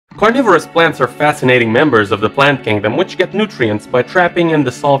Carnivorous plants are fascinating members of the plant kingdom which get nutrients by trapping and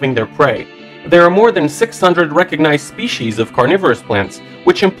dissolving their prey. There are more than 600 recognized species of carnivorous plants,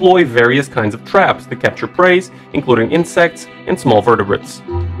 which employ various kinds of traps to capture prey, including insects and small vertebrates.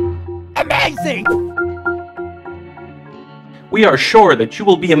 Amazing! We are sure that you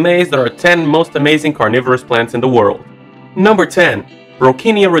will be amazed at our 10 most amazing carnivorous plants in the world. Number 10.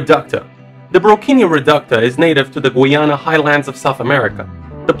 Brocchinia reducta. The Brocchinia reducta is native to the Guiana highlands of South America.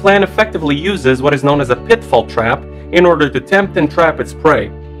 The plant effectively uses what is known as a pitfall trap in order to tempt and trap its prey.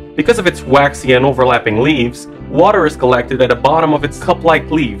 Because of its waxy and overlapping leaves, water is collected at the bottom of its cup-like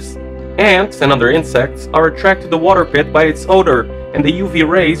leaves. Ants and other insects are attracted to the water pit by its odor and the UV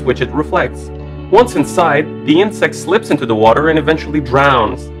rays which it reflects. Once inside, the insect slips into the water and eventually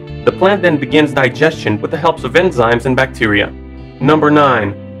drowns. The plant then begins digestion with the help of enzymes and bacteria. Number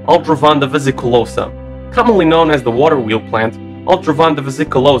 9. Aldrovanda vesiculosa. Commonly known as the water wheel plant, Aldrovanda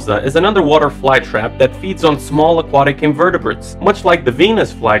vesiculosa is an underwater flytrap that feeds on small aquatic invertebrates. Much like the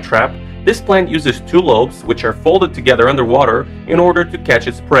Venus flytrap, this plant uses two lobes which are folded together underwater in order to catch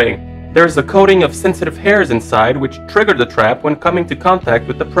its prey. There is a coating of sensitive hairs inside which trigger the trap when coming to contact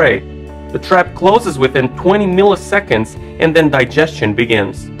with the prey. The trap closes within 20 milliseconds and then digestion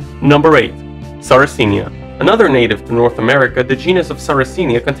begins. Number 8. Sarracenia. Another native to North America, the genus of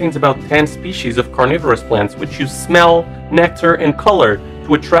Sarracenia contains about 10 species of carnivorous plants which use smell, nectar, and color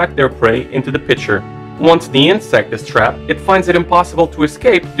to attract their prey into the pitcher. Once the insect is trapped, it finds it impossible to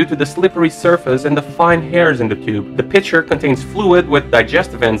escape due to the slippery surface and the fine hairs in the tube. The pitcher contains fluid with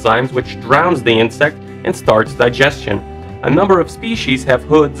digestive enzymes which drowns the insect and starts digestion. A number of species have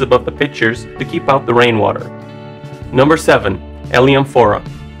hoods above the pitchers to keep out the rainwater. Number 7. Eliamphora.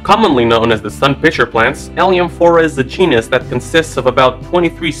 Commonly known as the sun pitcher plants, Eliamphora is a genus that consists of about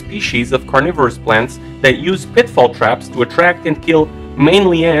 23 species of carnivorous plants that use pitfall traps to attract and kill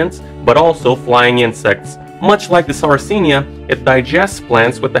mainly ants, but also flying insects. Much like the Sarracenia, it digests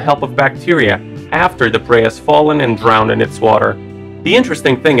plants with the help of bacteria after the prey has fallen and drowned in its water. The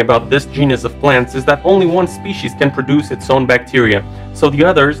interesting thing about this genus of plants is that only one species can produce its own bacteria, so the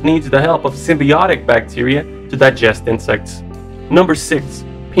others need the help of symbiotic bacteria to digest insects. Number 6.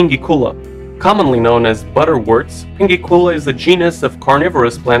 Pingicula. Commonly known as butterworts, Pingicula is a genus of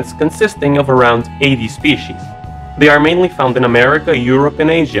carnivorous plants consisting of around 80 species. They are mainly found in America, Europe, and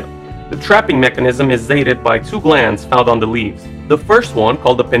Asia. The trapping mechanism is aided by two glands found on the leaves. The first one,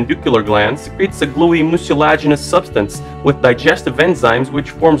 called the pendicular gland, secretes a gluey mucilaginous substance with digestive enzymes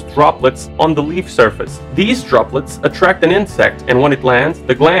which forms droplets on the leaf surface. These droplets attract an insect, and when it lands,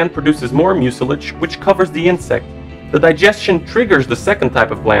 the gland produces more mucilage which covers the insect. The digestion triggers the second type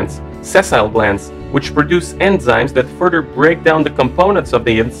of glands, sessile glands, which produce enzymes that further break down the components of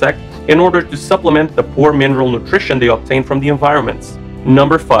the insect in order to supplement the poor mineral nutrition they obtain from the environments.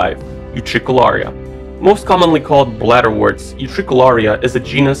 Number 5. Utricularia. Most commonly called bladderworts, Utricularia is a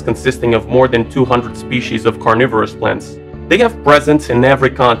genus consisting of more than 200 species of carnivorous plants. They have presence in every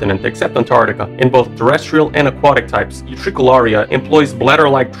continent except Antarctica. In both terrestrial and aquatic types, Utricularia employs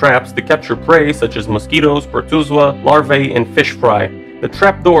bladder-like traps to capture prey such as mosquitoes, protozoa, larvae, and fish fry. The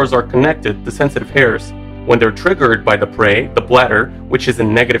trap doors are connected to sensitive hairs. When they're triggered by the prey, the bladder, which is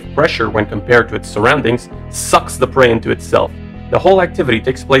in negative pressure when compared to its surroundings, sucks the prey into itself. The whole activity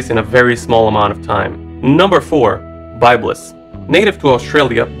takes place in a very small amount of time. Number 4. Biblis. Native to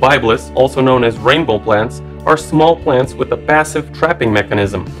Australia, Biblis, also known as rainbow plants, are small plants with a passive trapping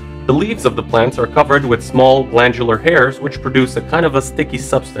mechanism. The leaves of the plants are covered with small glandular hairs which produce a kind of a sticky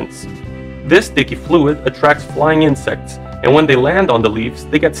substance. This sticky fluid attracts flying insects, and when they land on the leaves,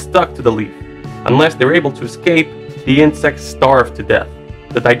 they get stuck to the leaf. Unless they're able to escape, the insects starve to death.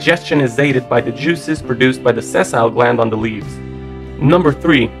 The digestion is aided by the juices produced by the sessile gland on the leaves. Number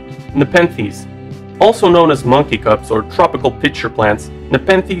 3. Nepenthes. Also known as monkey cups or tropical pitcher plants,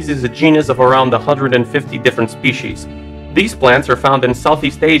 Nepenthes is a genus of around 150 different species. These plants are found in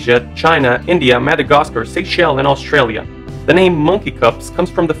Southeast Asia, China, India, Madagascar, Seychelles, and Australia. The name monkey cups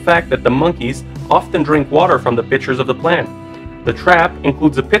comes from the fact that the monkeys often drink water from the pitchers of the plant. The trap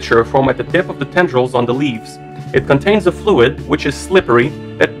includes a pitcher formed at the tip of the tendrils on the leaves. It contains a fluid, which is slippery,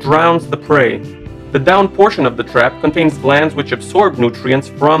 that drowns the prey. The down portion of the trap contains glands which absorb nutrients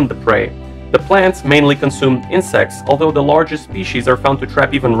from the prey. The plants mainly consume insects, although the largest species are found to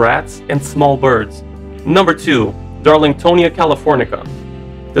trap even rats and small birds. Number 2. Darlingtonia californica.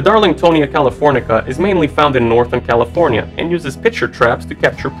 The Darlingtonia californica is mainly found in northern California and uses pitcher traps to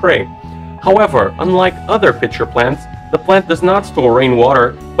capture prey. However, unlike other pitcher plants, the plant does not store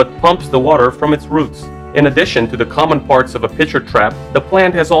rainwater but pumps the water from its roots. In addition to the common parts of a pitcher trap, the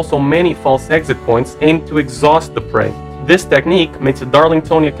plant has also many false exit points aimed to exhaust the prey. This technique makes the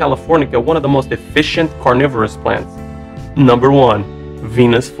Darlingtonia californica one of the most efficient carnivorous plants. Number 1.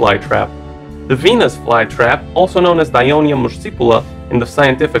 Venus flytrap. The Venus flytrap, also known as Dionia muscipula in the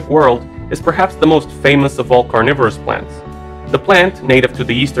scientific world, is perhaps the most famous of all carnivorous plants. The plant, native to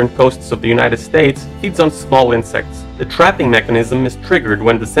the eastern coasts of the United States, feeds on small insects. The trapping mechanism is triggered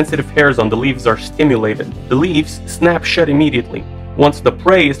when the sensitive hairs on the leaves are stimulated. The leaves snap shut immediately. Once the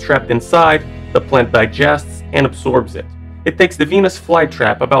prey is trapped inside, the plant digests and absorbs it. It takes the Venus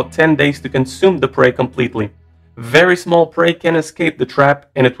flytrap about 10 days to consume the prey completely. Very small prey can escape the trap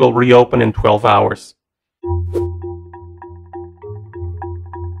and it will reopen in 12 hours.